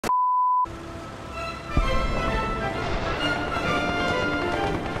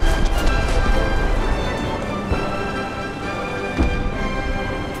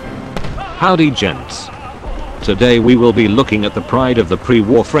Howdy gents. Today we will be looking at the pride of the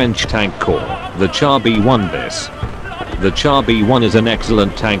pre-war French tank corps, the Char B1 Bis. The Char B1 is an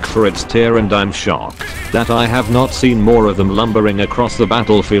excellent tank for its tier, and I'm shocked that I have not seen more of them lumbering across the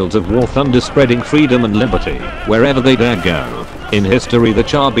battlefields of war thunder, spreading freedom and liberty wherever they dare go. In history, the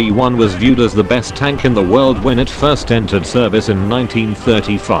Char B1 was viewed as the best tank in the world when it first entered service in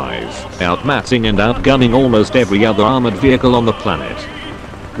 1935, outmatching and outgunning almost every other armored vehicle on the planet.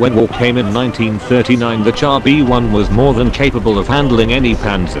 When war came in 1939, the Char B1 was more than capable of handling any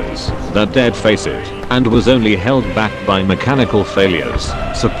panzers that dared face it, and was only held back by mechanical failures,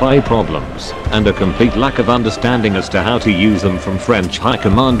 supply problems, and a complete lack of understanding as to how to use them from French high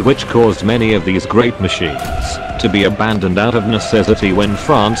command, which caused many of these great machines to be abandoned out of necessity when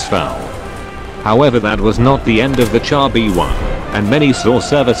France fell. However, that was not the end of the Char B1, and many saw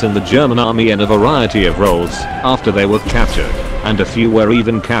service in the German army in a variety of roles after they were captured, and a few were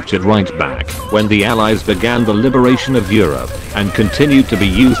even captured right back when the Allies began the liberation of Europe, and continued to be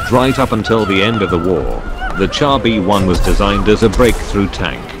used right up until the end of the war. The Char B1 was designed as a breakthrough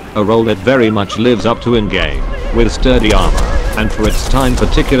tank, a role that very much lives up to in game, with sturdy armor, and for its time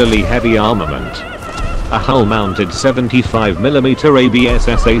particularly heavy armament. A hull-mounted 75mm ABS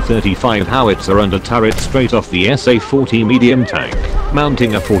SA-35 howitzer and a turret straight off the SA-40 medium tank,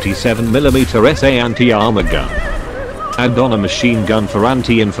 mounting a 47mm SA anti-armor gun. Add on a machine gun for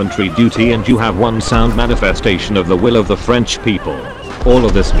anti-infantry duty and you have one sound manifestation of the will of the French people. All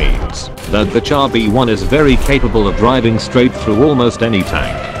of this means that the Char B1 is very capable of driving straight through almost any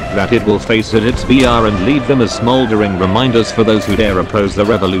tank that it will face at its BR and leave them as smoldering reminders for those who dare oppose the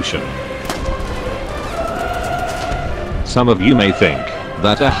revolution. Some of you may think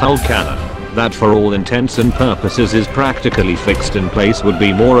that a hull cannon that for all intents and purposes is practically fixed in place would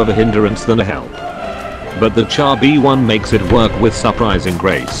be more of a hindrance than a help. But the Char B1 makes it work with surprising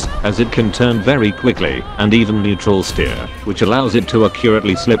grace, as it can turn very quickly and even neutral steer, which allows it to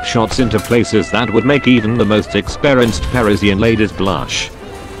accurately slip shots into places that would make even the most experienced Parisian ladies blush.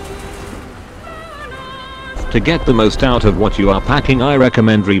 To get the most out of what you are packing, I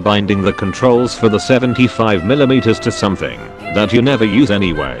recommend rebinding the controls for the 75mm to something that you never use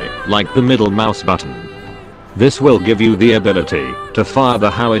anyway, like the middle mouse button. This will give you the ability to fire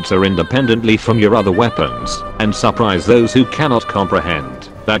the howitzer independently from your other weapons, and surprise those who cannot comprehend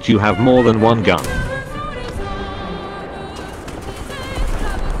that you have more than one gun.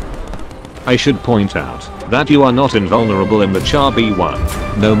 I should point out that you are not invulnerable in the Char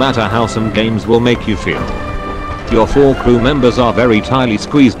B1, no matter how some games will make you feel. Your 4 crew members are very tightly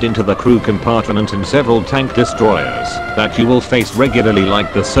squeezed into the crew compartment, and several tank destroyers that you will face regularly,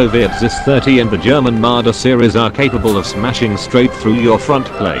 like the Soviet ZIS-30 and the German Marder series, are capable of smashing straight through your front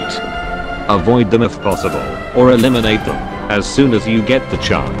plate. Avoid them if possible, or eliminate them as soon as you get the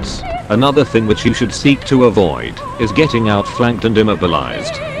chance. Another thing which you should seek to avoid is getting outflanked and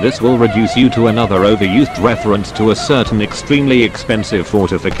immobilized. This will reduce you to another overused reference to a certain extremely expensive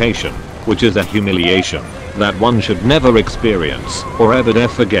fortification, which is a humiliation that one should never experience or ever dare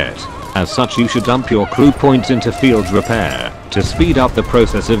forget. As such, you should dump your crew points into field repair to speed up the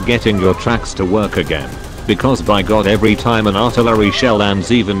process of getting your tracks to work again. Because by God, every time an artillery shell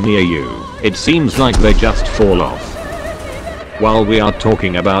lands even near you, it seems like they just fall off. While we are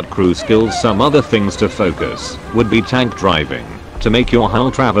talking about crew skills, some other things to focus would be tank driving, to make your hull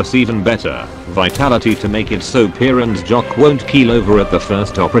traverse even better, vitality to make it so Piran's jock won't keel over at the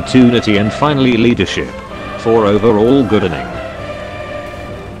first opportunity, and finally leadership for overall goodening.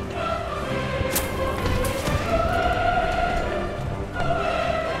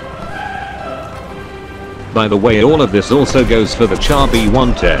 By the way, all of this also goes for the Char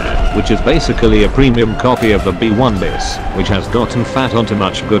B1 tier, which is basically a premium copy of the B1 Bis, which has gotten fat onto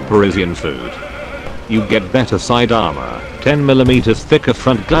much good Parisian food. You get better side armor, 10mm thicker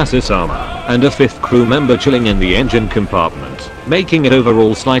front glacis armor, and a 5th crew member chilling in the engine compartment, making it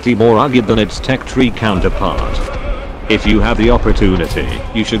overall slightly more rugged than its tech tree counterpart. If you have the opportunity,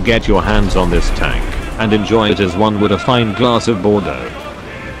 you should get your hands on this tank and enjoy it as one would a fine glass of Bordeaux.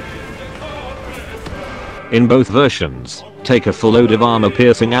 In both versions, take a full load of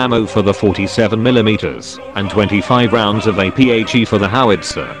armor-piercing ammo for the 47mm, and 25 rounds of APHE for the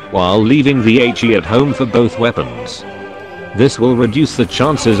howitzer, while leaving the HE at home for both weapons. This will reduce the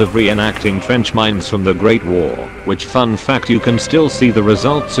chances of reenacting trench mines from the Great War, which, fun fact, you can still see the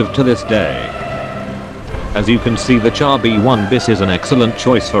results of to this day. As you can see, the Char B1 Bis is an excellent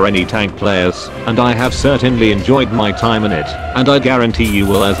choice for any tank players, and I have certainly enjoyed my time in it, and I guarantee you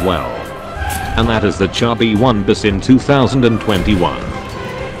will as well. And that is the Char B1 Bis in 2021.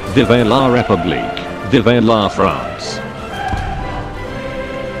 Vive la République, Vive la France.